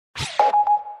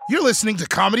You're listening to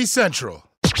Comedy Central.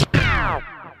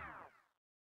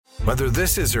 Whether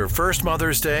this is her first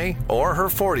Mother's Day or her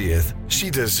 40th,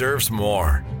 she deserves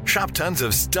more. Shop tons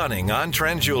of stunning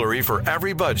on-trend jewelry for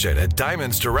every budget at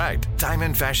Diamonds Direct.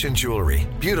 Diamond fashion jewelry,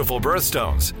 beautiful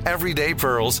birthstones, everyday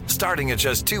pearls starting at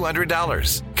just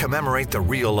 $200. Commemorate the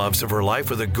real loves of her life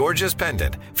with a gorgeous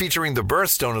pendant featuring the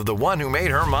birthstone of the one who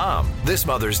made her mom. This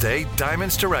Mother's Day,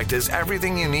 Diamonds Direct is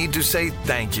everything you need to say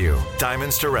thank you.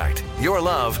 Diamonds Direct. Your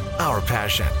love, our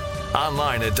passion.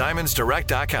 Online at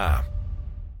diamondsdirect.com.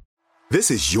 This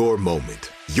is your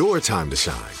moment, your time to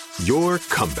shine, your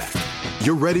comeback.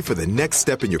 You're ready for the next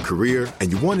step in your career, and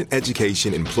you want an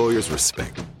education employers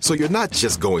respect. So you're not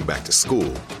just going back to school,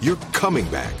 you're coming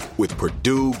back with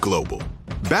Purdue Global.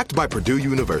 Backed by Purdue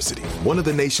University, one of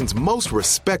the nation's most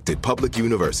respected public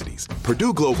universities,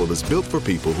 Purdue Global is built for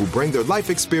people who bring their life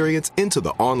experience into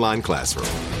the online classroom.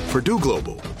 Purdue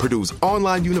Global, Purdue's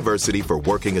online university for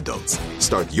working adults.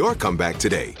 Start your comeback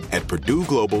today at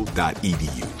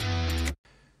purdueglobal.edu.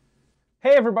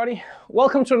 Hey everybody,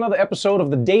 welcome to another episode of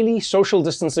the Daily Social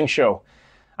Distancing Show.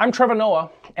 I'm Trevor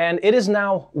Noah, and it is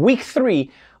now week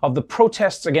 3 of the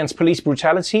protests against police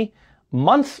brutality,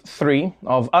 month 3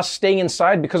 of us staying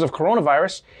inside because of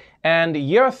coronavirus, and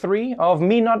year 3 of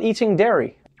me not eating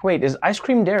dairy. Wait, is ice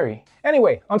cream dairy?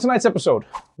 Anyway, on tonight's episode,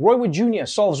 Roy Wood Jr.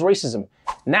 solves racism,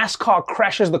 NASCAR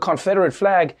crashes the Confederate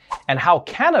flag, and how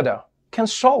Canada can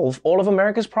solve all of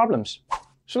America's problems.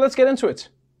 So let's get into it.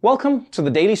 Welcome to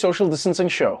the Daily Social Distancing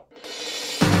Show.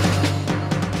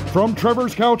 From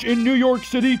Trevor's couch in New York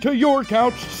City to your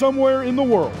couch somewhere in the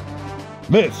world,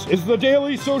 this is the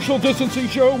Daily Social Distancing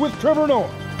Show with Trevor Noah,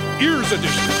 Ears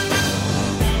Edition.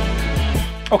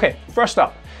 Okay, first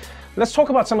up, let's talk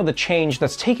about some of the change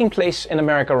that's taking place in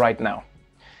America right now.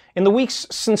 In the weeks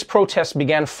since protests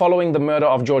began following the murder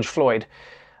of George Floyd,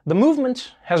 the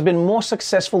movement has been more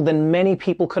successful than many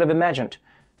people could have imagined.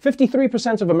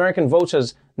 53% of American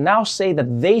voters now say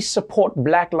that they support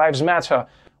Black Lives Matter,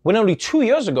 when only 2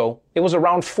 years ago, it was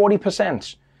around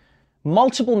 40%.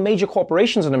 Multiple major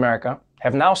corporations in America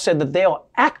have now said that they are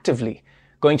actively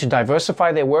going to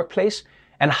diversify their workplace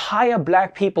and hire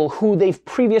Black people who they've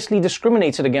previously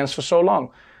discriminated against for so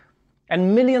long.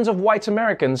 And millions of white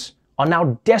Americans are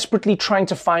now desperately trying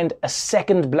to find a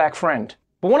second Black friend.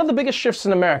 But one of the biggest shifts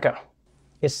in America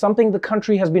is something the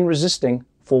country has been resisting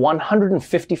for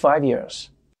 155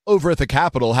 years. Over at the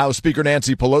Capitol, House Speaker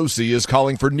Nancy Pelosi is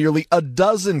calling for nearly a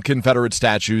dozen Confederate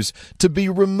statues to be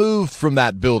removed from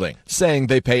that building, saying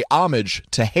they pay homage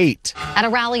to hate. At a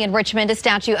rally in Richmond, a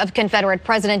statue of Confederate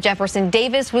President Jefferson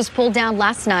Davis was pulled down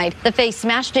last night. The face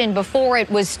smashed in before it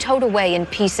was towed away in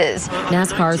pieces.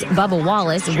 NASCAR's Bubba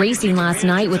Wallace racing last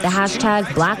night with the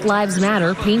hashtag Black Lives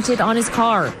Matter painted on his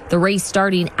car. The race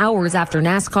starting hours after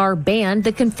NASCAR banned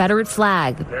the Confederate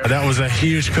flag. That was a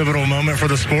huge pivotal moment for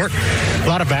the sport. A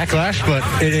lot of backlash, but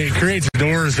it creates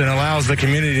doors and allows the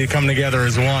community to come together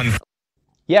as one.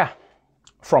 Yeah,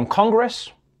 from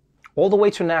Congress all the way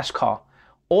to NASCAR,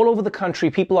 all over the country,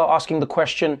 people are asking the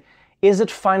question, is it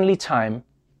finally time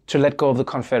to let go of the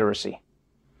Confederacy?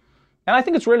 And I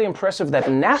think it's really impressive that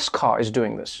NASCAR is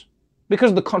doing this,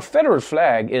 because the Confederate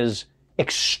flag is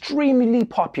extremely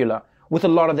popular with a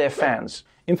lot of their fans.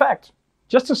 In fact,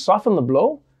 just to soften the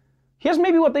blow, here's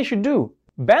maybe what they should do.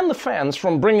 Ban the fans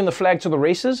from bringing the flag to the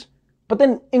races, but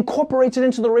then incorporate it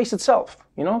into the race itself,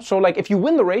 you know? So like if you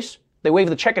win the race, they wave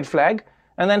the checkered flag,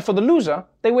 and then for the loser,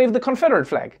 they wave the Confederate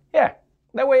flag. Yeah,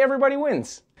 that way everybody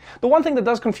wins. The one thing that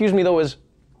does confuse me though is,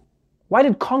 why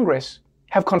did Congress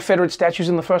have Confederate statues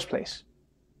in the first place?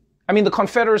 I mean, the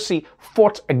Confederacy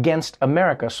fought against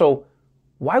America, so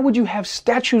why would you have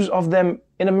statues of them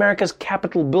in America's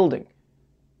Capitol building?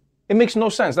 It makes no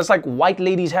sense. That's like white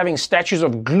ladies having statues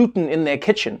of gluten in their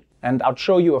kitchen. And I'll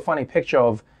show you a funny picture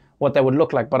of what that would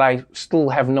look like, but I still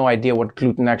have no idea what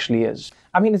gluten actually is.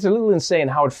 I mean, it's a little insane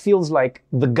how it feels like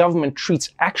the government treats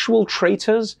actual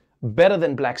traitors better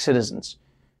than Black citizens.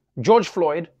 George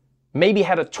Floyd maybe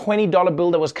had a $20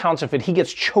 bill that was counterfeit. He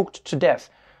gets choked to death.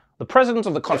 The president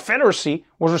of the Confederacy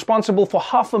was responsible for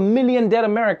 500,000 dead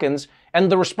Americans,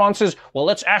 and the response is, well,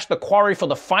 let's ask the quarry for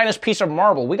the finest piece of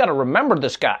marble. We got to remember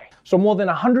this guy. So more than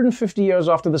 150 years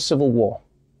after the Civil War,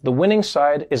 the winning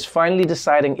side is finally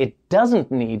deciding it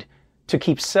doesn't need to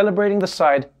keep celebrating the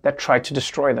side that tried to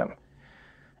destroy them.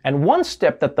 And one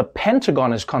step that the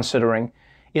Pentagon is considering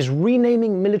is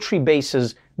renaming military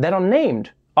bases that are named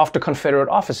after Confederate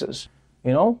officers.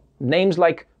 You know, names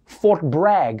like Fort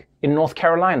Bragg in North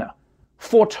Carolina,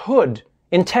 Fort Hood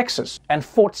in Texas, and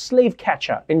Fort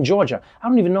Slavecatcher in Georgia. I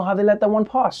don't even know how they let that one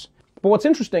pass. But what's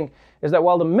interesting is that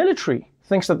while the military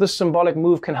thinks that this symbolic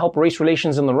move can help race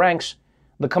relations in the ranks,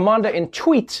 The commander in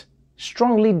tweet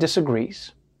strongly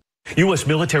disagrees. U.S.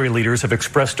 military leaders have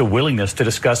expressed a willingness to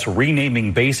discuss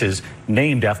renaming bases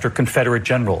named after Confederate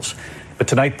generals. But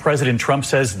tonight, President Trump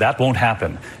says that won't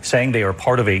happen, saying they are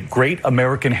part of a great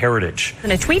American heritage.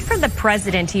 In a tweet from the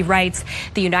president, he writes,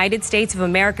 "The United States of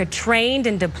America trained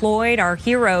and deployed our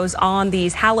heroes on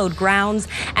these hallowed grounds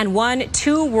and won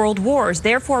 2 world wars.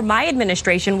 Therefore, my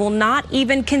administration will not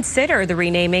even consider the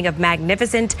renaming of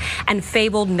magnificent and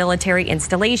fabled military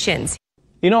installations."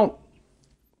 You know,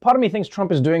 part of me thinks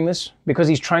Trump is doing this because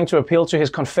he's trying to appeal to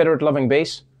his Confederate-loving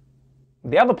base.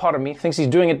 The other part of me thinks he's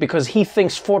doing it because he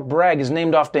thinks Fort Bragg is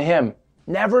named after him.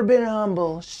 Never been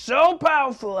humble, so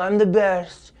powerful, I'm the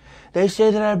best. They say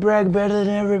that I brag better than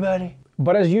everybody.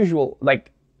 But as usual,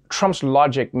 Trump's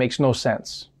logic makes no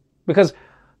sense. Because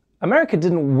America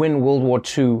didn't win World War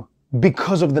II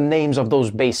because of the names of those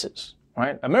bases,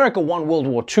 right? America won World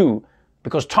War II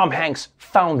because Tom Hanks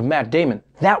found Matt Damon.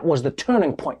 That was the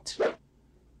turning point.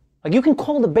 You can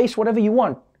call the base whatever you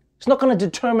want. It's not going to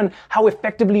determine how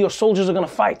effectively your soldiers are going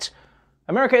to fight.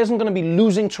 America isn't going to be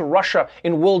losing to Russia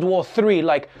in World War III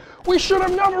we should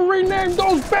have never renamed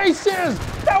those bases!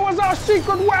 That was our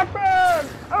secret weapon!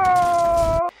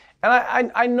 Oh!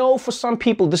 And I know for some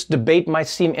people this debate might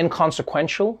seem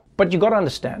inconsequential, but you got to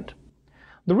understand.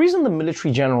 The reason the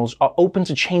military generals are open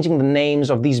to changing the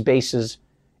names of these bases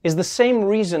is the same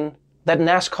reason that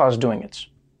NASCAR is doing it.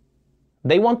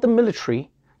 They want the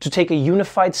military to take a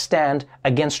unified stand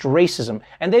against racism.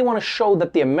 And they want to show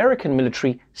that the American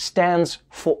military stands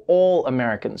for all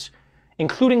Americans,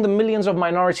 including the millions of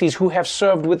minorities who have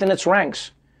served within its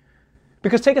ranks.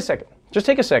 Because just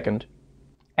take a second,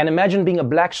 and imagine being a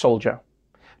black soldier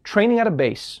training at a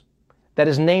base that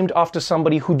is named after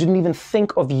somebody who didn't even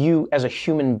think of you as a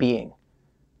human being.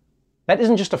 That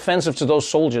isn't just offensive to those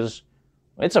soldiers,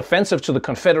 it's offensive to the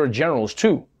Confederate generals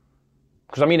too.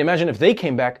 Because imagine if they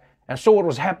came back and saw what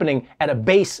was happening at a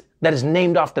base that is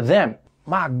named after them.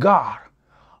 My God,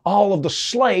 all of the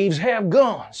slaves have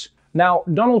guns. Now,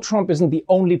 Donald Trump isn't the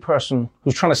only person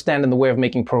who's trying to stand in the way of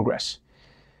making progress.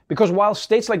 Because while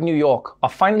states like New York are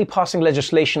finally passing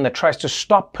legislation that tries to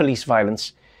stop police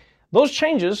violence, those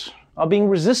changes are being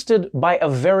resisted by a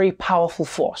very powerful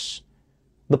force,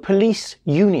 the police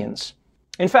unions.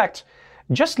 In fact,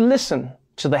 just listen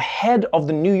to the head of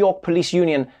the New York Police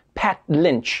Union, Pat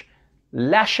Lynch,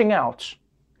 lashing out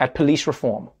at police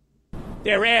reform.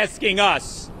 They're asking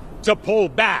us to pull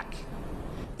back.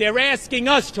 They're asking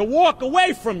us to walk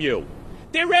away from you.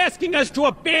 They're asking us to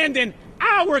abandon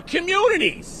our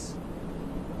communities.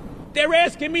 They're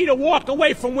asking me to walk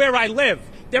away from where I live.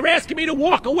 They're asking me to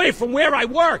walk away from where I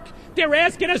work. They're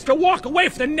asking us to walk away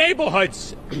from the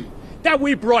neighborhoods that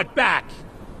we brought back.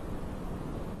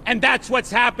 And that's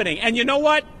what's happening. And you know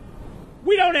what?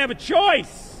 We don't have a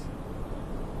choice.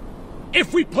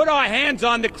 If we put our hands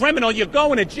on the criminal, you're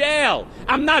going to jail.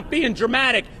 I'm not being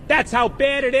dramatic. That's how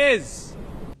bad it is.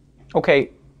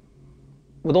 Okay,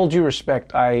 with all due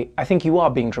respect, I think you are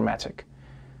being dramatic.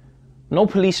 No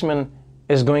policeman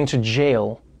is going to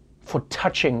jail for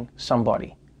touching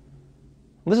somebody.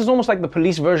 This is almost like the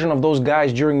police version of those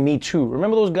guys during Me Too.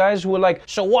 Remember those guys who were like,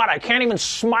 so what, I can't even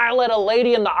smile at a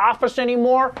lady in the office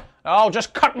anymore? Oh,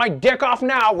 just cut my dick off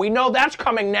now. We know that's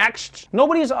coming next.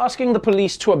 Nobody is asking the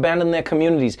police to abandon their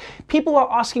communities. People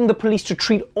are asking the police to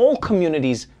treat all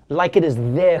communities like it is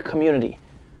their community.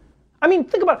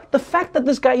 Think about it. The fact that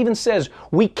this guy even says,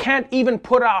 we can't even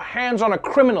put our hands on a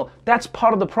criminal, that's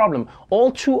part of the problem.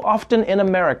 All too often in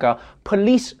America,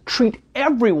 police treat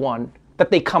everyone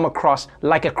that they come across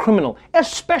like a criminal,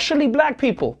 especially black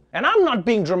people. And I'm not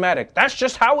being dramatic. That's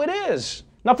just how it is.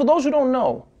 Now, for those who don't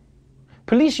know,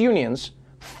 police unions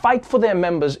fight for their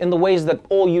members in the ways that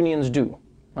all unions do,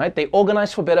 right? They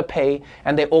organize for better pay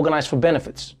and they organize for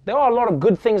benefits. There are a lot of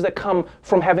good things that come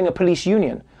from having a police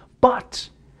union, but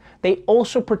they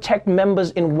also protect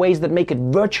members in ways that make it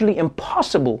virtually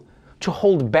impossible to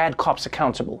hold bad cops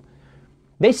accountable.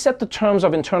 They set the terms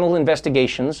of internal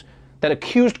investigations that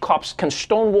accused cops can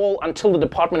stonewall until the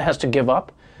department has to give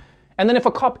up. And then if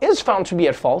a cop is found to be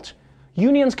at fault,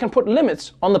 unions can put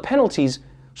limits on the penalties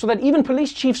so that even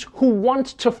police chiefs who want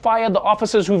to fire the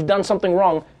officers who've done something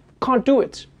wrong can't do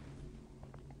it.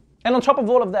 And on top of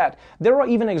all of that, there are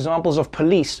even examples of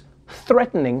police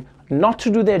threatening not to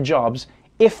do their jobs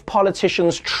if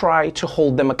politicians try to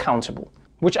hold them accountable,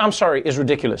 which I'm sorry is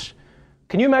ridiculous.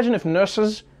 Can you imagine if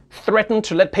nurses threaten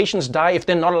to let patients die if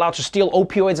they're not allowed to steal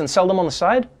opioids and sell them on the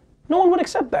side? No one would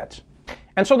accept that.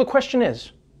 And so the question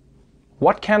is,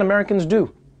 what can Americans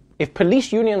do? If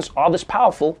police unions are this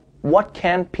powerful, what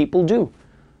can people do?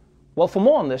 Well, for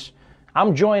more on this,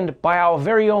 I'm joined by our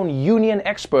very own union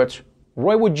expert,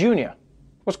 Roy Wood Jr.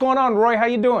 What's going on, Roy? How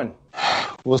you doing?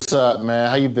 What's up, man?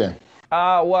 How you been?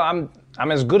 Well,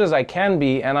 I'm as good as I can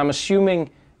be, and I'm assuming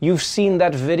you've seen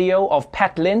that video of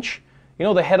Pat Lynch, you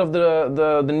know, the head of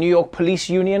the New York Police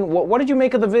Union. What did you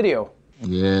make of the video?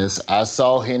 Yes, I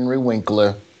saw Henry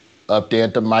Winkler up there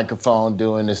at the microphone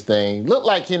doing this thing. Looked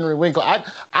like Henry Winkler.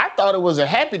 I thought it was a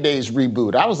Happy Days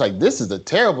reboot. I was like, this is a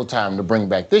terrible time to bring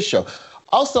back this show.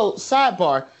 Also,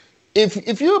 sidebar,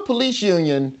 if you're a police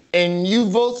union and you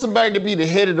vote somebody to be the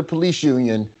head of the police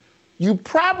union, you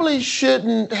probably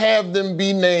shouldn't have them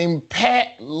be named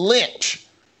Pat Lynch.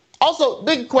 Also,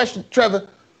 big question, Trevor,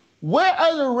 where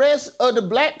are the rest of the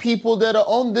black people that are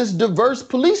on this diverse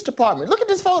police department? Look at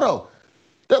this photo.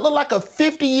 That look like a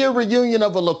 50-year reunion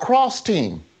of a lacrosse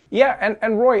team. Yeah,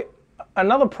 and Roy,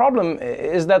 another problem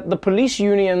is that the police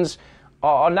unions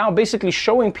are now basically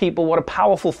showing people what a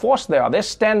powerful force they are. They're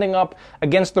standing up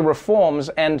against the reforms,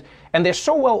 and they're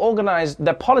so well organized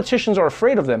that politicians are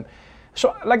afraid of them.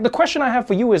 So, like, the question I have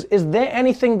for you is there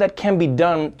anything that can be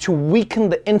done to weaken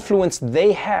the influence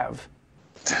they have?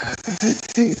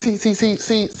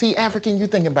 See, African, you're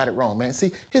thinking about it wrong, man.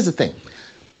 See, here's the thing.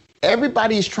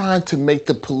 Everybody's trying to make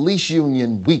the police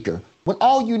union weaker, when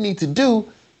all you need to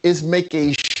do is make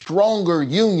a stronger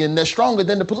union that's stronger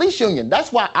than the police union.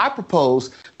 That's why I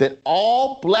propose that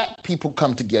all black people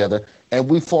come together and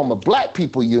we form a black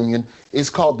people union. It's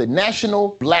called the National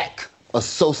Black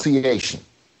Association.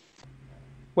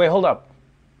 Wait, hold up.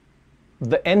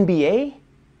 The NBA?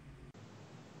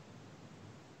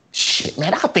 Shit,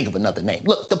 man, I'll think of another name.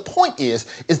 Look, the point is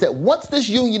that once this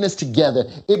union is together,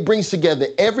 it brings together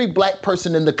every black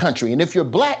person in the country. And if you're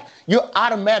black, you're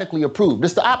automatically approved.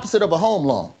 It's the opposite of a home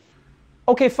loan.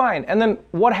 Okay, fine. And then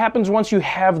what happens once you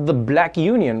have the black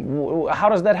union? How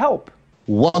does that help?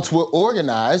 Once we're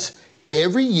organized,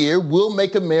 every year we'll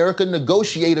make America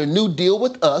negotiate a new deal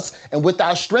with us. And with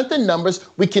our strength in numbers,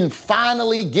 we can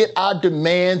finally get our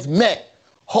demands met.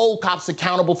 Hold cops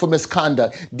accountable for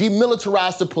misconduct,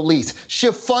 demilitarize the police,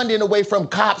 shift funding away from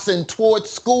cops and towards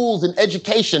schools and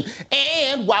education.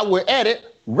 And while we're at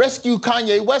it, rescue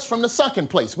Kanye West from the sunken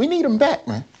place. We need him back,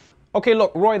 man. Okay,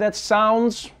 look, Roy, that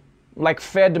sounds like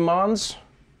fair demands.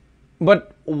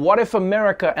 But what if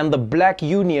America and the black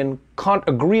union can't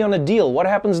agree on a deal? What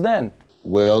happens then?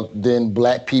 Well, then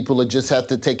black people will just have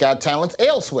to take our talents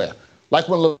elsewhere. Like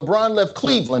when LeBron left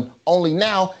Cleveland, only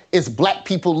now it's black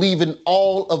people leaving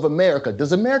all of America.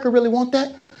 Does America really want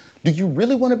that? Do you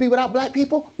really want to be without black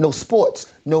people? No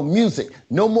sports, no music,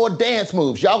 no more dance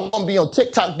moves. Y'all gonna be on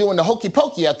TikTok doing the hokey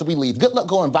pokey after we leave. Good luck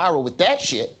going viral with that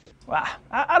shit.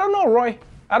 I don't know, Roy.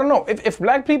 I don't know. If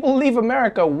black people leave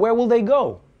America, where will they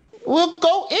go? We'll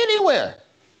go anywhere.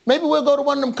 Maybe we'll go to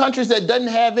one of them countries that doesn't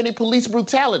have any police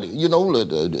brutality. You know,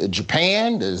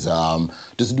 Japan, there's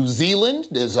New Zealand,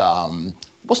 there's,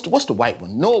 what's the white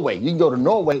one? Norway. You can go to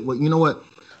Norway. Well, you know what?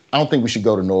 I don't think we should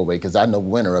go to Norway because I know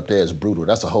winter up there is brutal.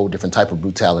 That's a whole different type of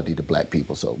brutality to black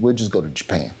people. So we'll just go to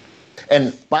Japan.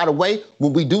 And by the way,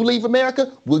 when we do leave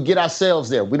America, we'll get ourselves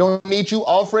there. We don't need you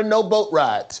offering no boat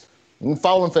rides. We ain't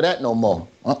falling for that no more.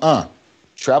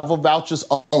 Travel vouchers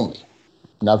only.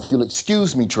 Now, if you'll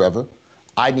excuse me, Trevor,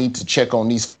 I need to check on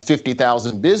these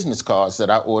 50,000 business cards that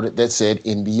I ordered that said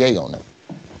NBA on them.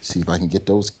 See if I can get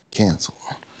those canceled.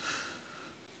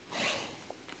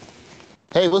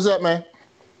 Hey, what's up, man?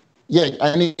 Yeah,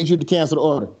 I need you to cancel the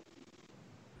order.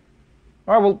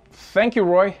 All right, well, thank you,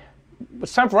 Roy.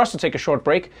 It's time for us to take a short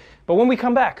break. But when we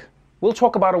come back, we'll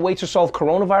talk about a way to solve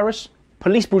coronavirus,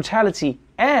 police brutality,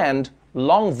 and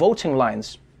long voting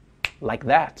lines. Like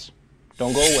that.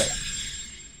 Don't go away.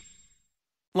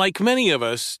 Like many of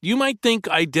us, you might think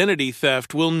identity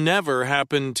theft will never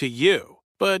happen to you.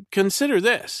 But consider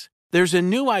this. There's a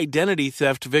new identity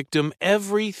theft victim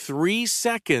every 3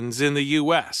 seconds in the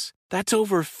U.S. That's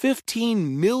over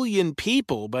 15 million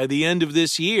people by the end of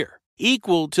this year,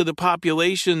 equal to the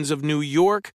populations of New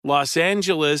York, Los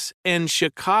Angeles, and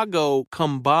Chicago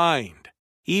combined.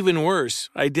 Even worse,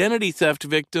 identity theft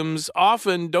victims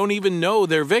often don't even know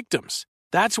they're victims.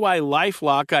 That's why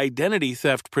LifeLock Identity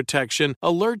Theft Protection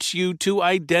alerts you to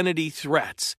identity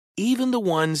threats, even the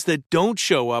ones that don't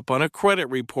show up on a credit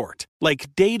report,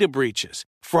 like data breaches,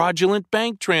 fraudulent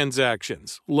bank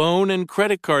transactions, loan and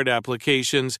credit card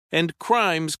applications, and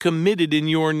crimes committed in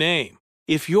your name.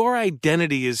 If your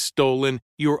identity is stolen,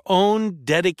 your own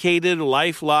dedicated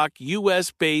LifeLock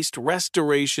U.S.-based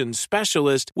restoration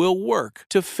specialist will work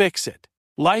to fix it.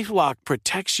 LifeLock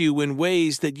protects you in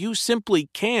ways that you simply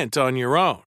can't on your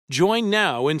own. Join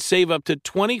now and save up to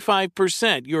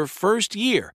 25% your first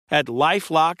year at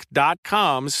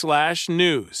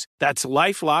LifeLock.com/news. That's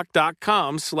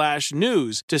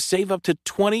LifeLock.com/news to save up to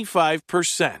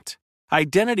 25%.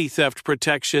 Identity theft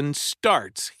protection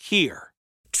starts here.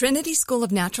 Trinity School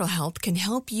of Natural Health can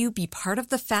help you be part of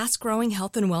the fast-growing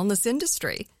health and wellness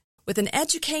industry. With an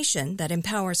education that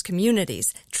empowers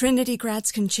communities, Trinity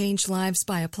grads can change lives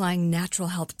by applying natural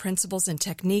health principles and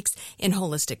techniques in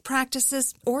holistic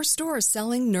practices or stores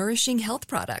selling nourishing health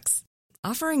products.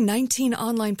 Offering 19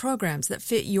 online programs that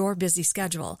fit your busy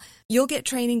schedule, you'll get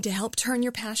training to help turn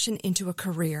your passion into a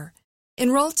career.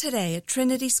 Enroll today at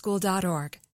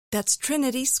trinityschool.org. That's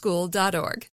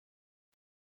trinityschool.org.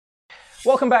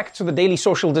 Welcome back to the Daily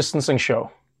Social Distancing Show.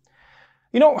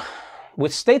 You know,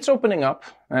 with states opening up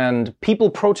and people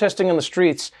protesting in the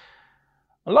streets,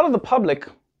 a lot of the public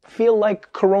feel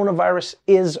like coronavirus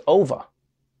is over.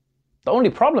 The only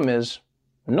problem is,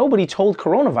 nobody told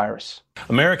coronavirus.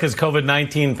 America's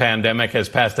COVID-19 pandemic has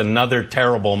passed another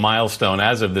terrible milestone.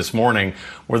 As of this morning,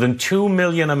 more than 2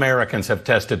 million Americans have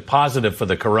tested positive for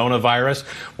the coronavirus.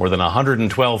 More than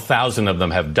 112,000 of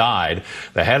them have died.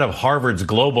 The head of Harvard's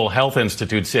Global Health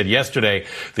Institute said yesterday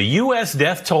the U.S.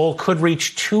 death toll could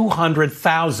reach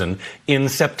 200,000 in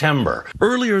September.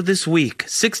 Earlier this week,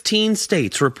 16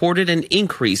 states reported an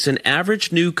increase in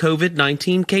average new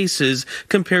COVID-19 cases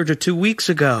compared to 2 weeks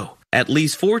ago. At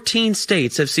least 14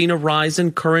 states have seen a rise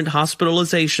in current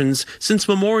hospitalizations since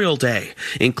Memorial Day,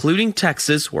 including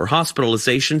Texas, where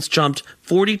hospitalizations jumped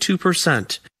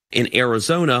 42%. In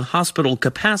Arizona, hospital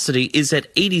capacity is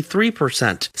at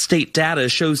 83%. State data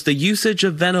shows the usage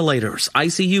of ventilators,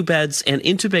 ICU beds, and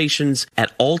intubations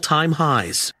at all-time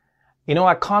highs. You know,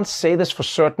 I can't say this for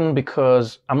certain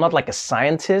because I'm not like a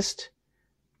scientist,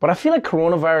 but I feel like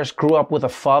coronavirus grew up with a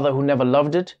father who never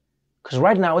loved it. Because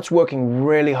right now it's working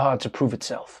really hard to prove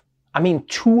itself. I mean,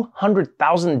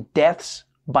 200,000 deaths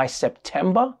by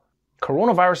September?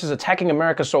 Coronavirus is attacking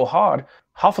America so hard,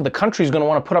 half of the country is going to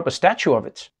want to put up a statue of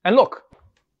it. And look,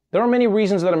 there are many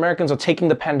reasons that Americans are taking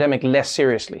the pandemic less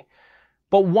seriously.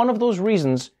 But one of those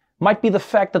reasons might be the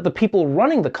fact that the people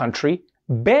running the country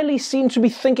barely seem to be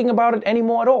thinking about it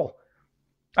anymore at all.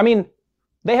 I mean,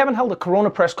 they haven't held a corona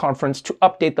press conference to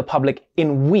update the public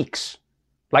in weeks.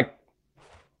 Like,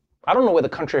 I don't know where the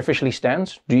country officially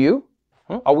stands. Do you?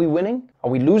 Are we winning?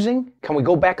 Are we losing? Can we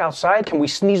go back outside? Can we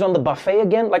sneeze on the buffet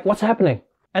again? Like, what's happening?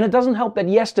 And it doesn't help that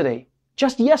yesterday,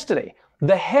 just yesterday,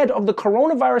 the head of the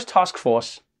coronavirus task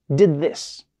force did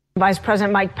this. Vice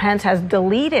President Mike Pence has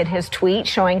deleted his tweet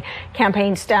showing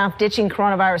campaign staff ditching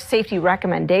coronavirus safety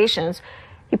recommendations.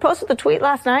 He posted the tweet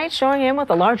last night showing him with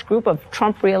a large group of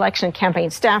Trump re-election campaign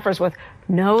staffers with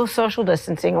no social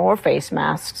distancing or face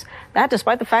masks. That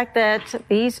despite the fact that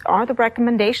these are the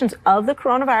recommendations of the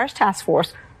coronavirus task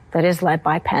force that is led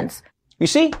by Pence. You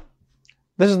see,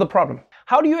 this is the problem.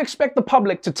 How do you expect the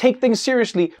public to take things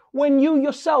seriously when you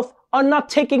yourself are not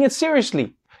taking it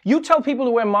seriously? You tell people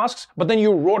to wear masks, but then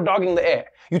you're raw dogging the air.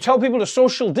 You tell people to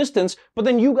social distance, but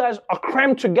then you guys are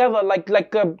crammed together like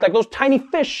those tiny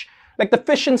fish, like the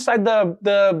fish inside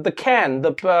the can,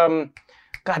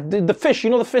 the fish, you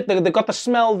know the fish, they got the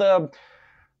smell,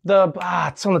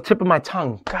 it's on the tip of my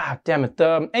tongue. God damn it.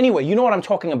 Anyway, you know what I'm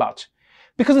talking about.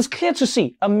 Because it's clear to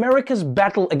see America's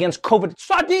battle against COVID.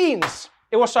 Sardines!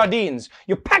 It was sardines.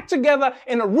 You're packed together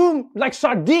in a room like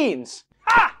sardines.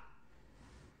 Ah!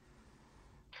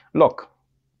 Look,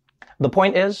 the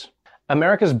point is,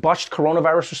 America's botched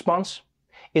coronavirus response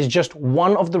is just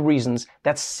one of the reasons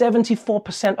that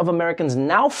 74% of Americans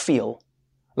now feel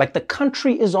like the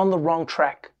country is on the wrong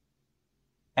track.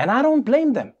 And I don't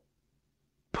blame them.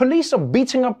 Police are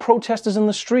beating up protesters in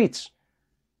the streets.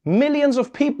 Millions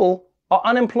of people are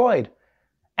unemployed.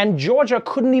 And Georgia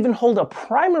couldn't even hold a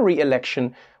primary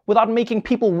election without making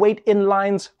people wait in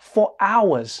lines for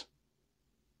hours.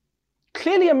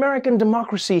 Clearly, American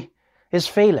democracy is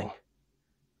failing.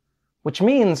 Which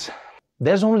means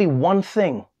there's only one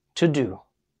thing to do.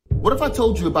 What if I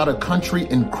told you about a country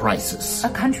in crisis? A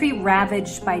country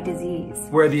ravaged by disease.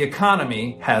 Where the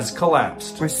economy has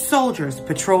collapsed. Where soldiers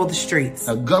patrol the streets.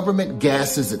 A government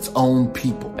gasses its own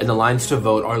people. And the lines to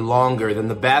vote are longer than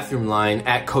the bathroom line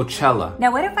at Coachella.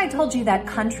 Now, what if I told you that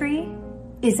country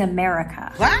is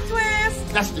America? Plot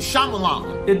twist! That's the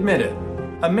Shyamalan. Admit it.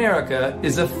 America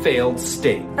is a failed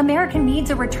state. America needs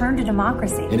a return to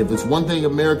democracy. And if it's one thing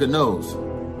America knows,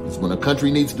 it's when a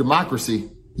country needs democracy,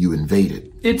 you invade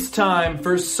it. It's time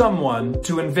for someone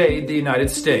to invade the United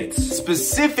States.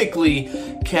 Specifically,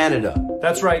 Canada.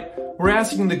 That's right. We're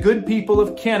asking the good people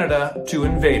of Canada to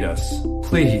invade us.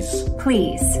 Please.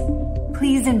 Please.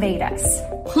 please invade us.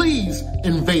 Please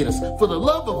invade us. For the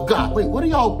love of God. Wait, what do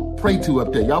y'all pray to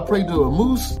up there? Y'all pray to a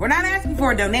moose? We're not asking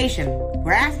for a donation.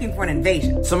 We're asking for an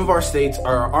invasion. Some of our states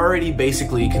are already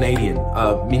basically Canadian.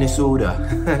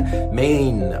 Minnesota,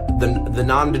 Maine, the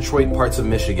non-Detroit parts of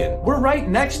Michigan. We're right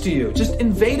next to you. Just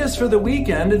invade us for the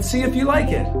weekend and see if you like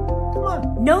it.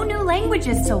 No new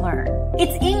languages to learn.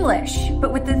 It's English,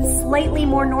 but with a slightly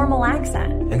more normal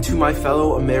accent. And to my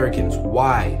fellow Americans,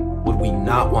 why would we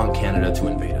not want Canada to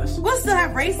invade us? We'll still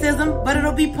have racism, but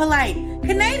it'll be polite.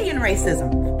 Canadian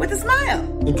racism, with a smile.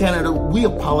 In Canada, we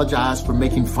apologize for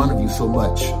making fun of you so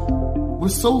much. We're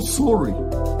so sorry.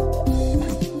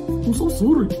 I'm so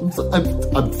sorry.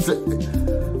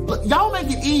 Look, y'all make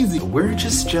it easy. We're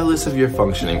just jealous of your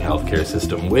functioning healthcare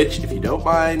system, which, if you don't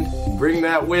mind, bring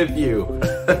that with you.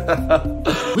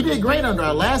 We did great under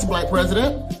our last black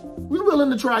president. We're willing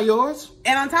to try yours.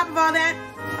 And on top of all that,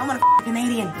 I want a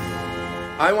Canadian.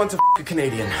 I want to a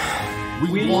Canadian.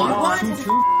 We want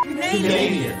to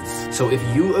Canadians. So if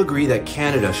you agree that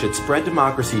Canada should spread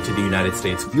democracy to the United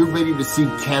States, you're ready to see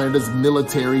Canada's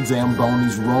military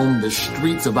Zambonis roam the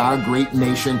streets of our great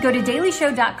nation, go to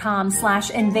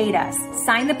dailyshow.com/invade us,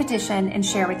 sign the petition, and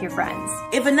share with your friends.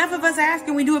 If enough of us ask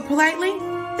and we do it politely,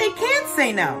 they can't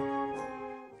say no.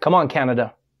 Come on,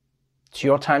 Canada. It's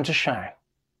your time to shine.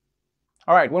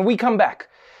 All right, when we come back,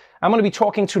 I'm going to be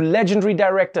talking to legendary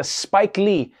director Spike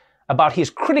Lee about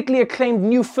his critically acclaimed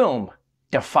new film,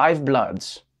 Da 5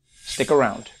 Bloods. Stick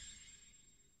around.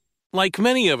 Like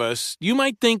many of us, you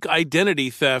might think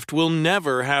identity theft will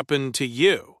never happen to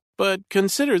you. But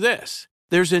consider this.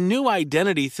 There's a new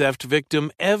identity theft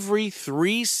victim every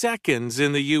 3 seconds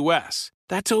in the U.S.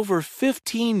 That's over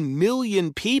 15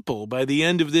 million people by the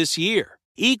end of this year,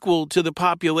 equal to the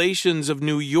populations of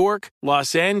New York,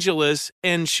 Los Angeles,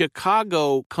 and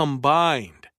Chicago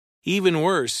combined. Even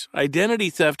worse,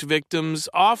 identity theft victims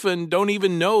often don't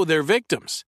even know they're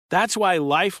victims. That's why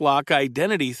LifeLock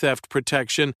Identity Theft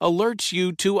Protection alerts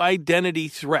you to identity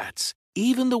threats,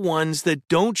 even the ones that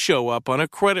don't show up on a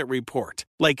credit report,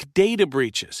 like data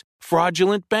breaches,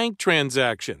 fraudulent bank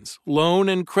transactions, loan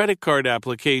and credit card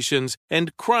applications,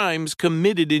 and crimes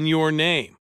committed in your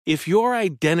name. If your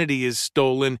identity is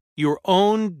stolen, your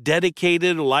own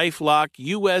dedicated LifeLock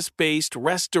U.S.-based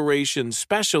restoration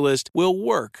specialist will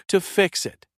work to fix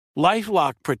it.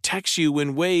 LifeLock protects you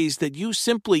in ways that you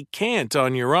simply can't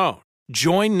on your own.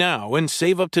 Join now and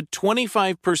save up to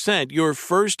 25% your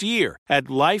first year at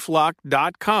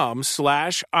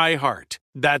LifeLock.com/iHeart.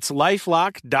 That's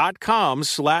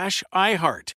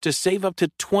LifeLock.com/iHeart to save up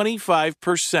to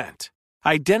 25%.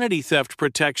 Identity theft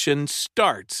protection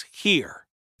starts here.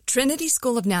 Trinity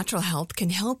School of Natural Health can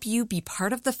help you be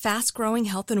part of the fast-growing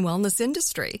health and wellness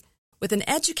industry. With an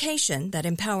education that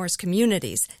empowers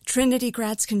communities, Trinity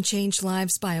grads can change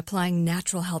lives by applying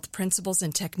natural health principles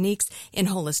and techniques in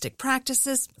holistic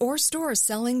practices or stores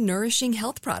selling nourishing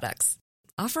health products.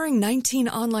 Offering 19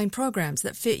 online programs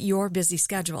that fit your busy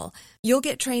schedule, you'll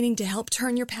get training to help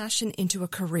turn your passion into a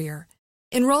career.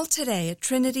 Enroll today at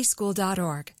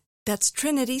trinityschool.org. That's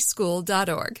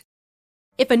trinityschool.org.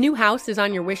 If a new house is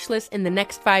on your wish list in the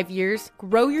next 5 years,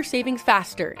 grow your savings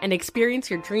faster and experience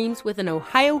your dreams with an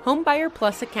Ohio Homebuyer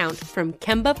Plus account from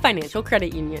Kemba Financial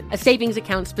Credit Union. A savings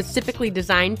account specifically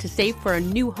designed to save for a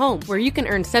new home where you can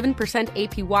earn 7%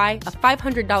 APY, a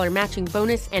 $500 matching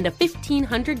bonus, and a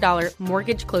 $1,500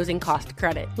 mortgage closing cost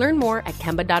credit. Learn more at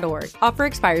Kemba.org. Offer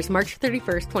expires March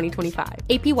 31st, 2025.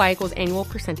 APY equals annual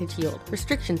percentage yield.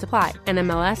 Restrictions apply.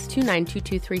 NMLS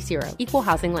 292230. Equal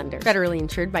housing lender. Federally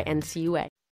insured by NCUA.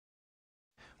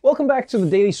 Welcome back to the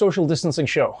Daily Social Distancing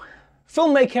Show.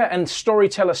 Filmmaker and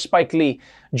storyteller Spike Lee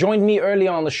joined me early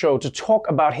on the show to talk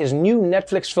about his new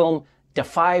Netflix film, Da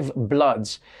 5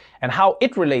 Bloods, and how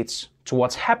it relates to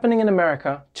what's happening in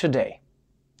America today.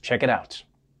 Check it out.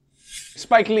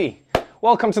 Spike Lee,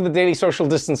 welcome to the Daily Social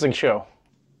Distancing Show.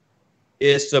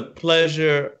 It's a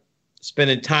pleasure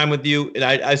spending time with you. And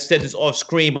I said this off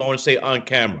screen, but I want to say on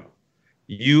camera.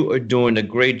 You are doing a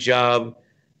great job.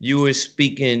 You are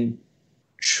speaking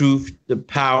truth to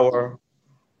power,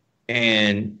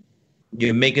 and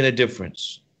you're making a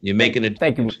difference. You're making a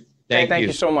difference. Thank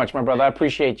you so much, my brother. I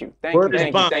appreciate you. Thank you. Word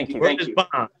is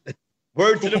bond.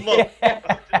 Word to the book.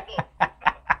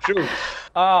 True.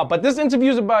 But this interview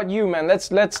is about you, man. Let's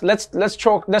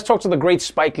talk to the great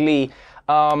Spike Lee.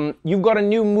 You've got a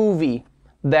new movie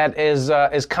that is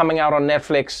coming out on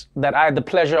Netflix that I had the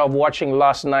pleasure of watching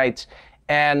last night,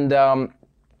 and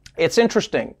it's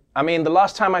interesting. I mean, the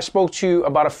last time I spoke to you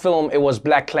about a film, it was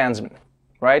Black Klansman,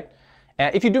 right?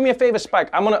 And if you do me a favor, Spike,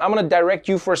 I'm gonna direct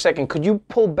you for a second. Could you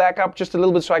pull back up just a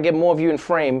little bit so I get more of you in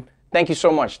frame? Thank you so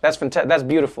much. That's fantastic. That's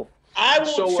beautiful. I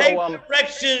will take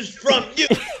directions from you.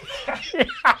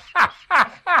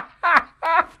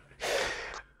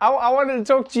 I wanted to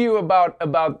talk to you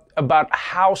about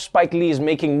how Spike Lee is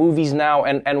making movies now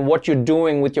and what you're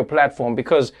doing with your platform,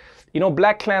 because, you know,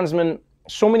 BlacKkKlansman,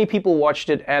 so many people watched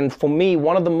it, and for me,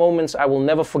 one of the moments I will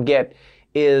never forget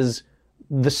is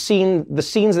the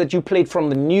scenes that you played from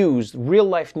the news, real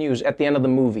life news at the end of the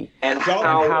movie, and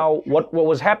how what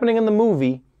was happening in the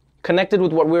movie connected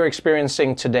with what we're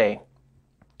experiencing today.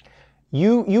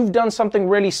 You've done something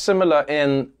really similar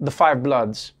in The Five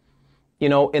Bloods, you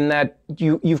know, in that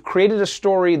you've created a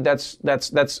story that's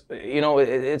you know,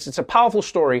 it's a powerful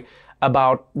story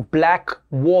about black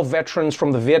war veterans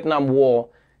from the Vietnam War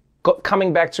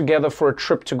coming back together for a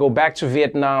trip to go back to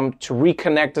Vietnam, to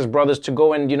reconnect as brothers, to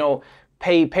go and, you know,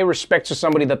 pay respect to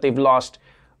somebody that they've lost.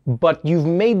 But you've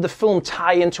made the film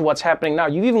tie into what's happening now.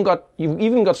 You've even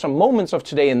got some moments of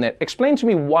today in there. Explain to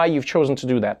me why you've chosen to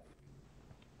do that.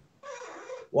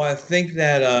 Well, I think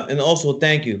that, and also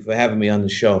thank you for having me on the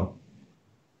show.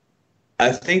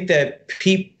 I think that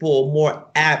people are more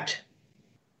apt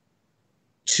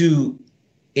to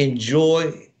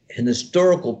enjoy an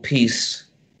historical piece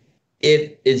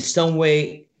if in some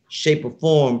way, shape, or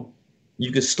form,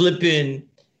 you could slip in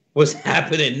what's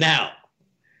happening now.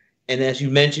 And as you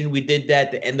mentioned, we did that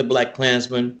at the end of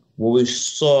BlacKkKlansman, where we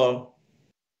saw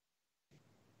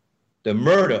the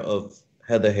murder of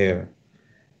Heather Heyer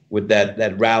with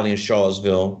that rally in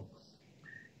Charlottesville.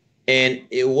 And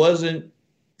it wasn't,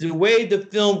 the way the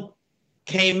film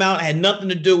came out had nothing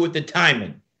to do with the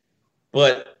timing,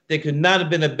 but there could not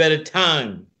have been a better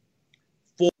time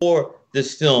for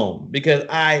this film, because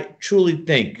I truly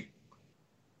think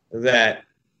that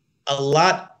a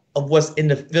lot of what's in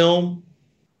the film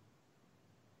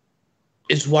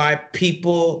is why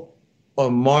people are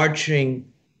marching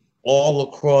all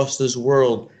across this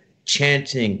world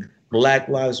chanting Black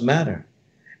Lives Matter.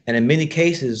 And in many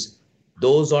cases,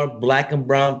 those are black and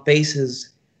brown faces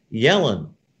yelling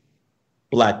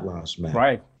Black Lives Matter.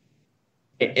 Right.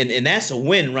 And that's a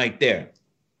win right there.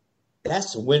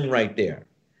 That's a win right there.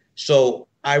 So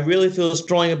I really feel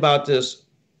strong about this,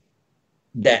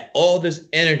 that all this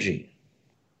energy,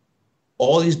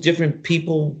 all these different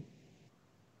people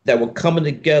that were coming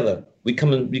together,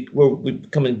 we're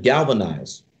becoming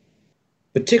galvanized,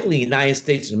 particularly in the United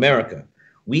States of America.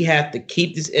 We have to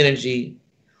keep this energy,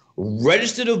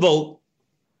 register to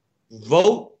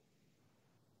vote,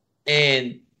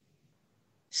 and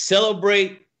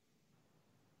celebrate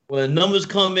when the numbers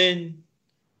come in.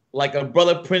 Like our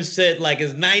brother Prince said, like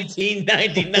it's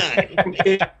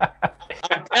 1999.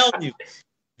 I'm telling you,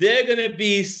 they're going to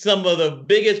be some of the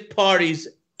biggest parties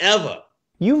ever.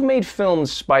 You've made films,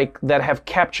 Spike, that have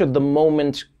captured the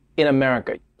moment in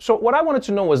America. So what I wanted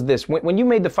to know was this. When you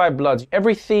made The Five Bloods,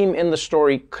 every theme in the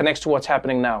story connects to what's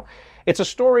happening now. It's a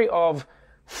story of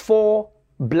 4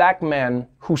 black men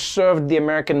who served the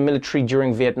American military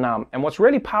during Vietnam. And what's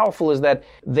really powerful is that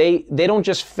they don't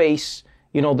just face,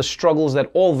 you know, the struggles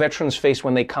that all veterans face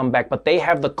when they come back, but they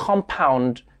have the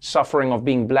compound suffering of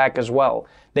being black as well.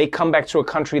 They come back to a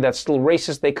country that's still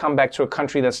racist. They come back to a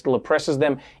country that still oppresses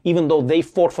them, even though they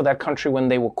fought for that country when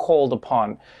they were called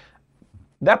upon.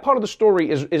 That part of the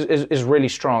story is really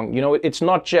strong. You know, it's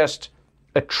not just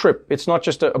a trip. It's not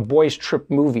just a boys' trip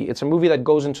movie. It's a movie that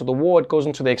goes into the war. It goes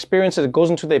into the experiences. It goes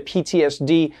into their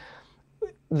PTSD.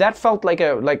 That felt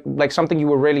like something you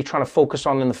were really trying to focus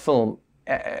on in the film.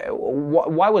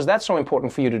 Why was that so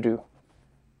important for you to do?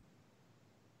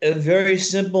 A very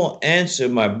simple answer,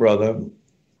 my brother.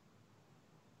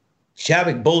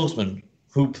 Chadwick Boseman,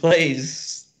 who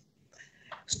plays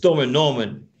Stormy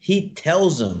Norman, he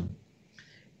tells him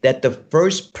that the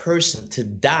first person to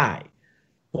die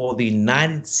for the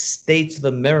United States of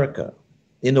America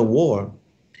in the war,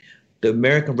 the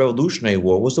American Revolutionary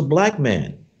War, was a black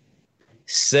man.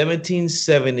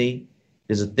 1770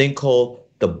 is a thing called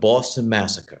the Boston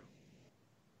Massacre.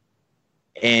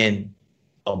 And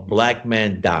a black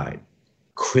man died,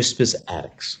 Crispus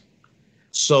Attucks.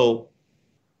 So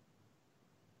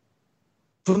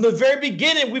from the very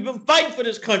beginning, we've been fighting for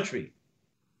this country.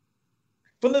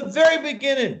 From the very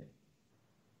beginning.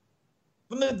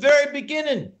 From the very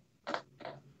beginning.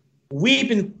 We've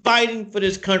been fighting for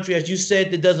this country, as you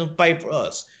said, that doesn't fight for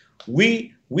us.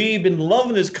 We've been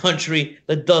loving this country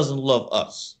that doesn't love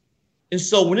us. And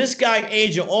so when this guy,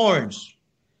 Agent Orange,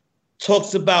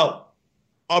 talks about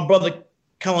our brother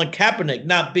Colin Kaepernick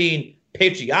not being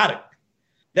patriotic,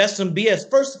 that's some BS.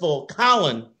 First of all,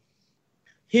 Colin,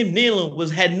 him kneeling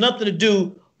had nothing to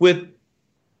do with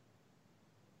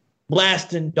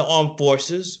blasting the armed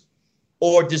forces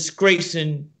or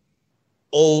disgracing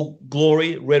Old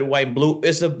Glory, red, white, and blue.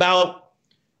 It's about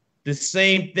the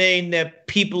same thing that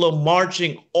people are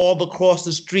marching all across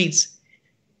the streets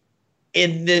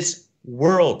in this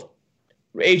world.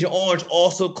 Agent Orange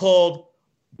also called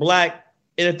black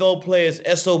NFL players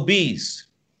SOBs.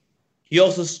 He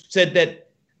also said that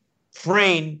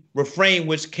refrain,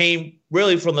 which came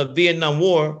really from the Vietnam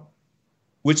War,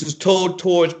 which is told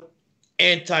towards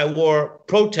anti-war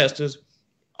protesters,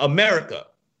 America,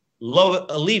 love it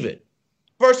or leave it.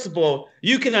 First of all,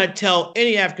 you cannot tell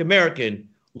any African-American,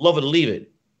 love it or leave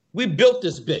it. We built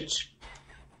this bitch.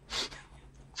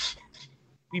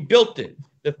 We built it.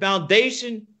 The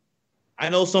foundation, I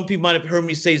know some people might have heard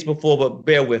me say this before, but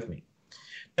bear with me.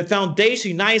 The foundation,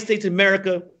 United States of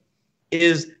America,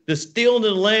 is the stealing of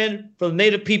the land from the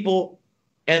Native people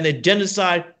and the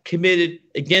genocide committed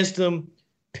against them,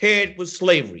 paired with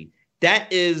slavery.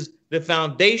 That is the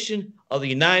foundation of the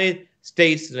United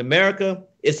States of America.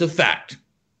 It's a fact.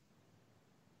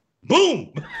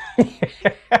 Boom!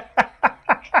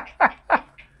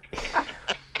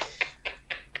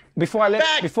 Before I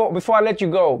let you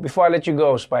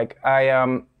go, Spike,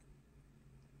 I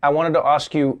wanted to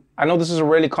ask you, I know this is a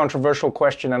really controversial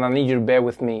question and I need you to bear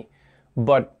with me,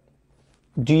 but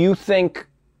do you think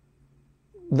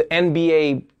the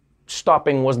NBA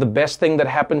stopping was the best thing that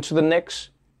happened to the Knicks?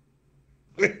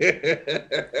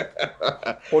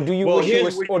 Or do you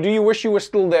wish you were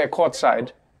still there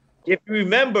courtside? If you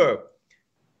remember,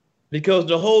 because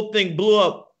the whole thing blew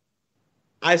up,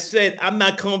 I said I'm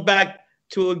not coming back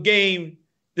to a game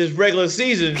this regular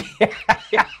season.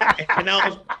 And I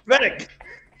was pathetic.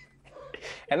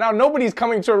 And now nobody's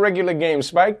coming to a regular game,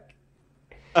 Spike.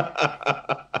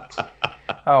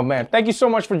 Oh, man. Thank you so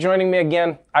much for joining me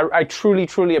again. I truly,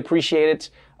 truly appreciate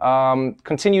it.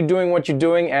 Continue doing what you're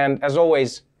doing. And as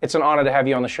always, it's an honor to have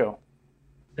you on the show.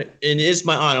 And it's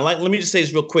my honor. Let me just say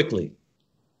this real quickly.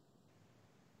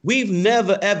 We've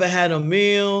never, ever had a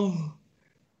meal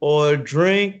or a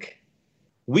drink.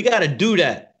 We got to do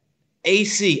that.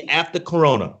 AC after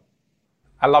Corona.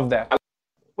 I love that.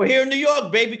 We're here in New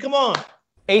York, baby. Come on.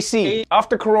 AC,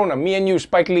 after Corona, me and you,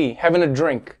 Spike Lee, having a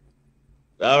drink.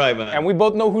 All right, man. And we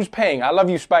both know who's paying. I love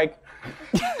you, Spike.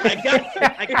 I got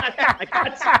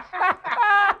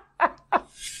you.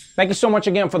 Thank you so much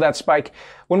again for that, Spike.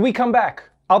 When we come back,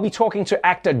 I'll be talking to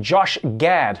actor Josh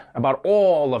Gad about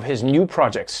all of his new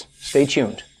projects. Stay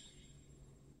tuned.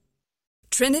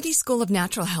 Trinity School of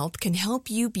Natural Health can help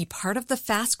you be part of the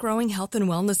fast-growing health and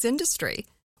wellness industry.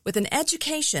 With an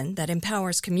education that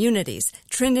empowers communities,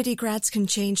 Trinity grads can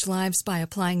change lives by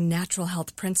applying natural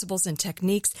health principles and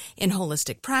techniques in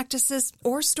holistic practices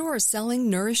or stores selling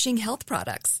nourishing health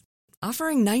products.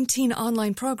 Offering 19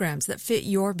 online programs that fit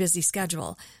your busy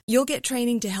schedule, you'll get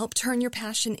training to help turn your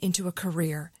passion into a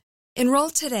career. Enroll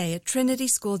today at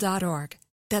trinityschool.org.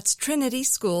 That's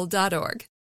trinityschool.org.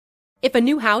 If a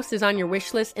new house is on your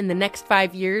wish list in the next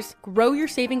 5 years, grow your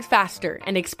savings faster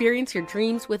and experience your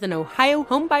dreams with an Ohio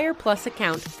Homebuyer Plus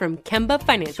account from Kemba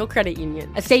Financial Credit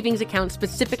Union. A savings account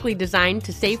specifically designed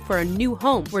to save for a new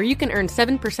home where you can earn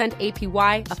 7%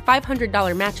 APY, a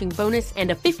 $500 matching bonus,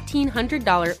 and a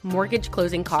 $1,500 mortgage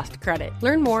closing cost credit.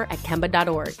 Learn more at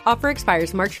Kemba.org. Offer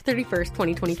expires March 31st,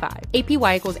 2025.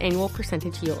 APY equals annual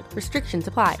percentage yield. Restrictions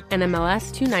apply.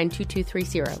 NMLS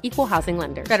 292230. Equal housing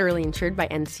lender. Federally insured by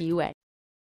NCUA.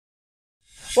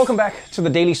 Welcome back to the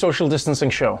Daily Social Distancing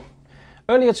Show.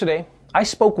 Earlier today, I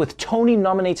spoke with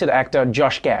Tony-nominated actor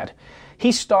Josh Gad.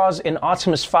 He stars in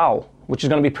Artemis Fowl, which is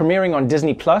going to be premiering on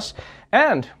Disney+,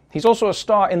 and he's also a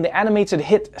star in the animated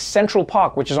hit Central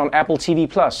Park, which is on Apple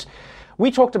TV+. We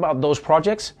talked about those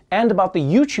projects and about the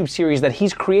YouTube series that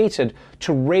he's created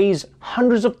to raise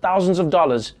hundreds of thousands of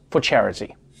dollars for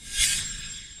charity.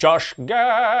 Josh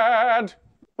Gad!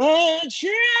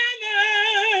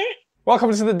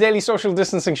 Welcome to the Daily Social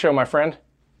Distancing Show, my friend.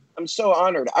 I'm so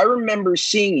honored. I remember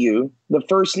seeing you the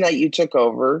first night you took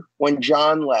over when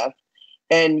John left,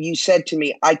 and you said to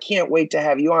me, I can't wait to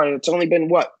have you on. And it's only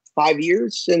been, 5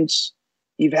 years since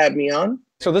you've had me on?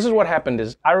 So this is what happened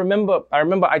is, I remember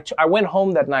I went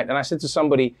home that night and I said to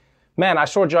somebody, man, I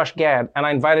saw Josh Gad and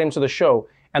I invited him to the show.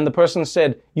 And the person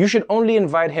said, you should only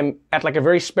invite him at like a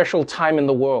very special time in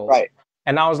the world. Right.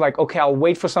 And I was like, okay, I'll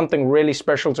wait for something really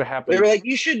special to happen. They were like,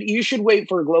 you should wait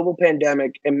for a global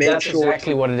pandemic and make sure. That's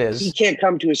exactly what it is. He can't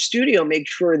come to a studio. Make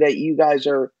sure that you guys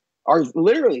are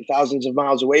literally thousands of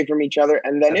miles away from each other,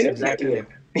 and then interview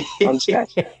you on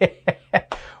sketch.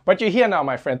 But you're here now,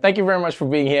 my friend. Thank you very much for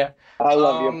being here. I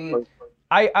love you.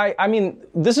 I mean,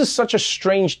 this is such a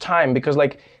strange time because,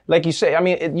 like, like you say, I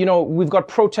mean, we've got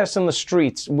protests in the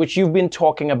streets, which you've been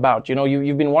talking about.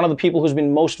 You've been one of the people who's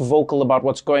been most vocal about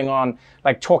what's going on,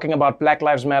 like talking about Black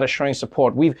Lives Matter, showing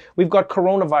support. We've got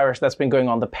coronavirus that's been going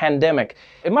on, the pandemic.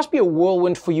 It must be a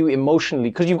whirlwind for you emotionally,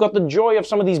 because you've got the joy of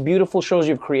some of these beautiful shows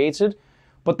you've created,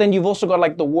 but then you've also got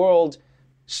like the world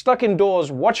stuck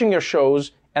indoors watching your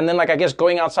shows, and then like, I guess,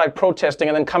 going outside protesting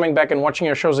and then coming back and watching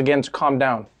your shows again to calm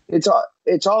down. It's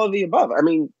all of the above. I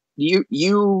mean,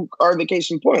 you are the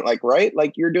case in point, like, right?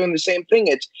 Like, you're doing the same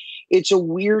thing. It's a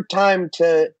weird time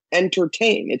to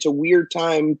entertain. It's a weird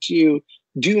time to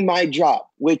do my job,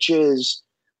 which is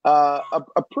a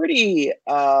pretty,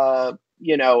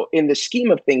 in the scheme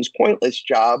of things, pointless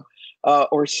job,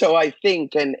 or so I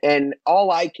think. And all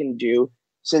I can do,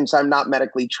 since I'm not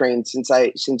medically trained, since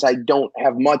I don't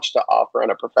have much to offer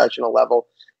on a professional level,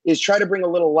 is try to bring a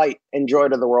little light and joy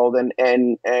to the world. And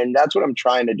that's what I'm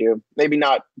trying to do. Maybe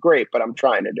not great, but I'm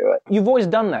trying to do it. You've always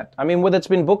done that. I mean, whether it's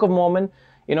been Book of Mormon,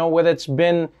 whether it's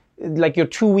been like your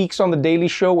 2 weeks on The Daily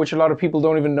Show, which a lot of people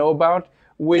don't even know about,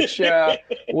 which,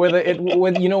 whether it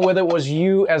was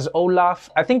you as Olaf.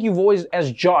 I think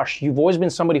as Josh, you've always been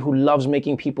somebody who loves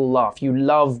making people laugh. You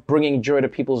love bringing joy to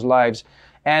people's lives.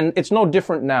 And it's no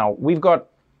different now. We've got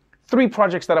 3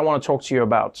 projects that I want to talk to you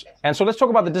about. And so let's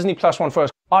talk about the Disney Plus one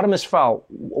first. Artemis Fowl.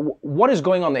 What is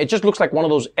going on there? It just looks like one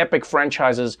of those epic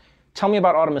franchises. Tell me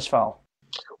about Artemis Fowl.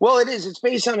 Well, it is. It's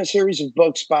based on a series of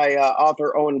books by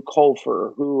author Owen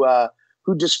Colfer,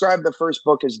 who described the first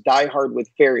book as Die Hard with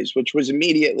Fairies, which was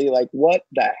immediately like, what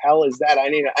the hell is that?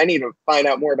 I need to find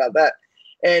out more about that.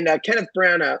 And Kenneth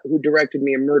Branagh, who directed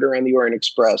me in Murder on the Orient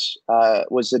Express,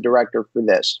 was the director for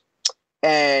this.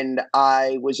 And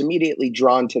I was immediately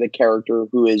drawn to the character,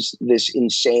 who is this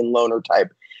insane loner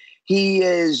type. He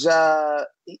is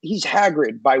he's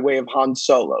Hagrid by way of Han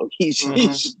Solo. He's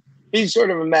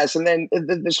sort of a mess. And then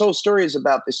this whole story is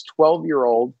about this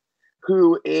 12-year-old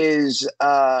who is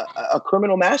a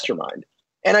criminal mastermind.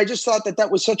 And I just thought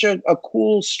that was such a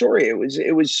cool story.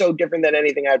 It was so different than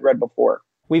anything I'd read before.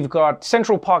 We've got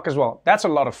Central Park as well. That's a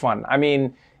lot of fun. I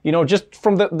mean, just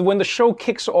from when the show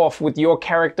kicks off with your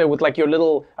character with like your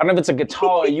little, I don't know if it's a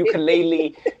guitar or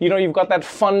ukulele, you've got that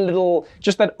fun little,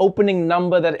 just that opening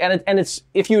number and it's,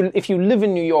 if you live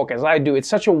in New York as I do, it's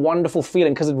such a wonderful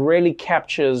feeling because it really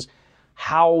captures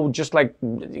how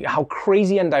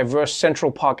crazy and diverse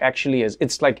Central Park actually is.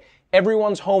 It's like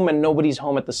everyone's home and nobody's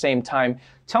home at the same time.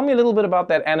 Tell me a little bit about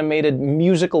that animated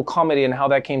musical comedy and how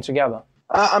that came together.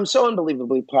 I'm so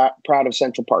unbelievably proud of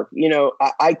Central Park.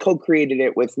 I co-created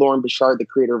it with Lauren Bouchard, the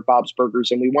creator of Bob's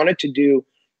Burgers, and we wanted to do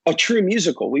a true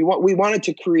musical. We wanted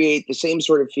to create the same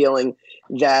sort of feeling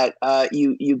that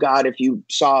you got if you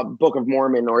saw Book of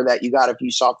Mormon, or that you got if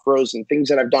you saw Frozen, things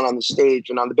that I've done on the stage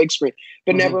and on the big screen,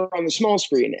 but never on the small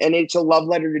screen. And it's a love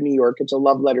letter to New York. It's a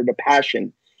love letter to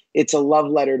passion. It's a love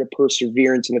letter to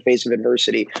perseverance in the face of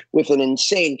adversity, with an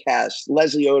insane cast: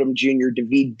 Leslie Odom Jr.,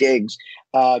 Daveed Diggs,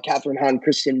 Catherine Hahn,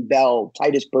 Kristen Bell,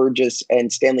 Titus Burgess,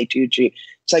 and Stanley Tucci.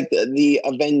 It's like the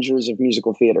Avengers of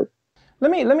musical theater.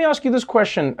 Let me ask you this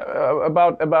question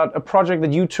about a project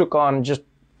that you took on just,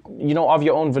 of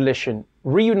your own volition,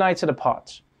 Reunited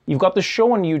Apart. You've got the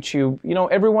show on YouTube.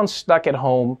 Everyone's stuck at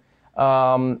home.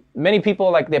 Many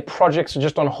people, like, their projects are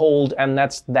just on hold, and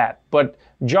that's that. But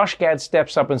Josh Gad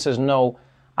steps up and says, no,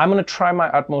 I'm going to try my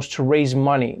utmost to raise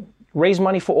money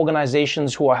for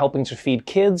organizations who are helping to feed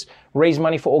kids, raise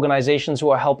money for organizations who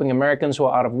are helping Americans who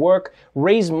are out of work,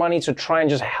 raise money to try and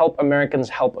just help Americans.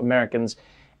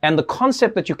 And the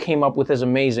concept that you came up with is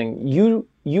amazing. You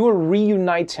are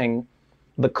reuniting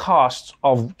the costs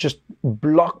of just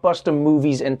blockbuster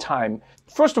movies in time.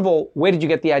 First of all, where did you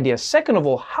get the idea? Second of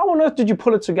all, how on earth did you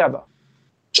pull it together?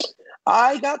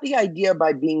 I got the idea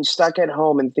by being stuck at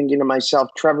home and thinking to myself,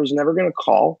 Trevor's never going to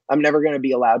call. I'm never going to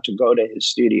be allowed to go to his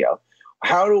studio.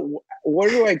 Where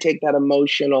do I take that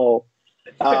emotional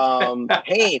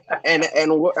pain and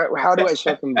how do I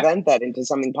circumvent that into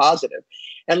something positive?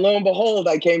 And lo and behold,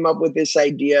 I came up with this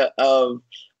idea of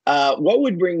what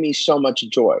would bring me so much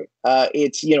joy.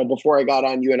 It's, before I got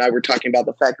on, you and I were talking about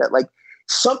the fact that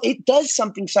it does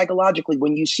something psychologically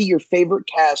when you see your favorite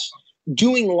cast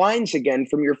doing lines again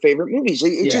from your favorite movies.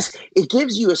 It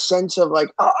gives you a sense of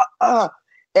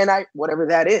whatever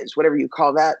that is, whatever you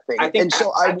call that thing. I think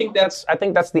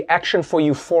that's the action for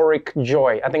euphoric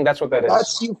joy. I think that's what that is.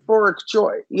 That's euphoric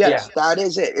joy. Yes, That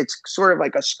is it. It's sort of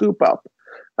like a scoop up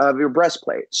of your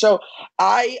breastplate. So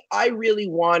I really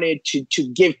wanted to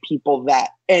give people that.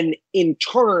 And in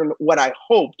turn, what I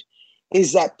hoped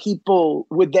is that people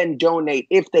would then donate,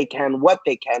 if they can, what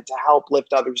they can, to help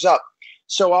lift others up.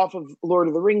 So off of Lord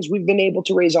of the Rings, we've been able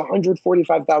to raise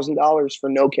 $145,000 for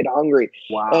No Kid Hungry.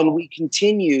 Wow. And we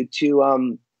continue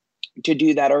to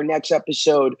do that. Our next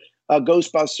episode,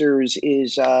 Ghostbusters,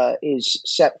 is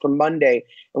set for Monday,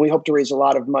 and we hope to raise a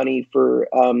lot of money for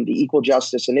the Equal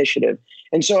Justice Initiative.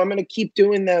 And so I'm going to keep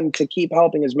doing them to keep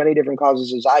helping as many different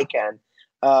causes as I can,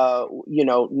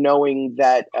 knowing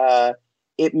that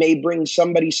it may bring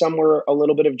somebody somewhere a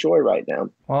little bit of joy right now.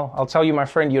 Well, I'll tell you, my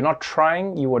friend, you're not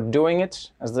trying, you are doing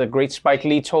it, as the great Spike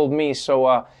Lee told me.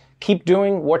 So keep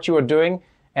doing what you are doing,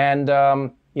 and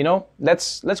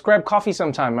let's grab coffee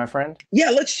sometime, my friend.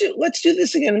 Yeah, let's do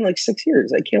this again in like 6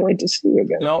 years. I can't wait to see you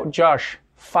again. No, Josh,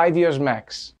 5 years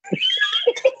max.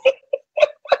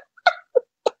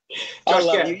 I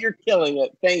love you. You're killing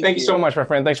it. Thank you so much, my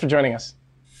friend. Thanks for joining us.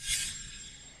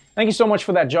 Thank you so much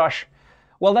for that, Josh.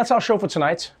 Well, that's our show for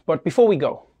tonight. But before we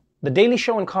go, The Daily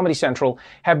Show and Comedy Central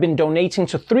have been donating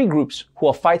to 3 groups who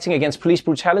are fighting against police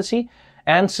brutality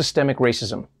and systemic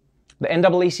racism: the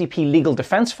NAACP Legal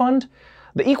Defense Fund,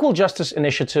 the Equal Justice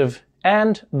Initiative,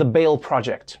 and the Bail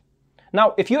Project.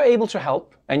 Now, if you're able to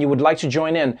help and you would like to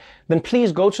join in, then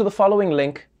please go to the following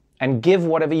link and give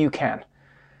whatever you can.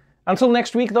 Until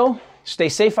next week, though, stay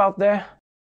safe out there.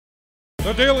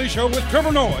 The Daily Show with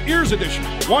Trevor Noah, Ears Edition.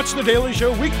 Watch The Daily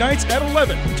Show weeknights at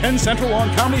 11, 10 Central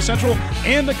on Comedy Central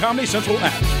and the Comedy Central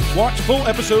app. Watch full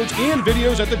episodes and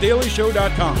videos at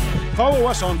thedailyshow.com. Follow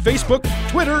us on Facebook,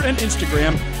 Twitter, and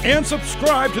Instagram, and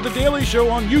subscribe to The Daily Show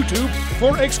on YouTube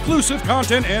for exclusive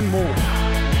content and more.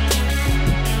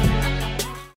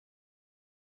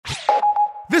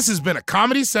 This has been a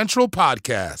Comedy Central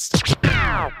podcast.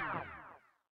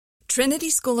 Trinity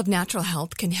School of Natural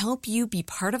Health can help you be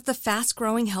part of the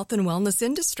fast-growing health and wellness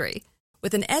industry.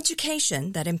 With an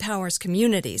education that empowers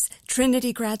communities,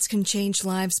 Trinity grads can change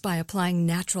lives by applying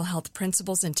natural health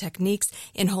principles and techniques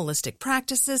in holistic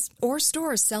practices or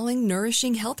stores selling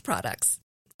nourishing health products.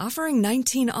 Offering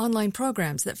 19 online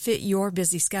programs that fit your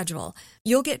busy schedule,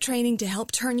 you'll get training to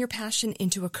help turn your passion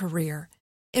into a career.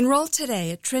 Enroll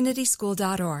today at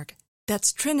trinityschool.org.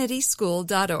 That's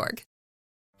trinityschool.org.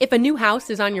 If a new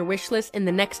house is on your wish list in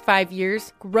the next 5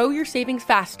 years, grow your savings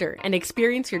faster and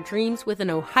experience your dreams with an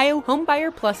Ohio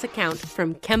Homebuyer Plus account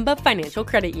from Kemba Financial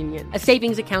Credit Union. A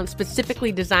savings account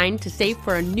specifically designed to save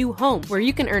for a new home, where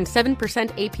you can earn 7%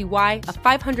 APY,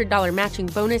 a $500 matching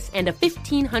bonus, and a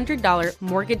 $1,500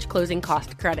 mortgage closing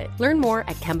cost credit. Learn more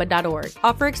at Kemba.org.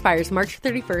 Offer expires March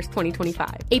 31st,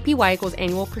 2025. APY equals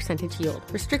annual percentage yield.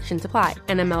 Restrictions apply.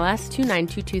 NMLS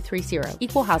 292230.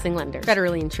 Equal housing lender.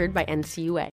 Federally insured by NCUA.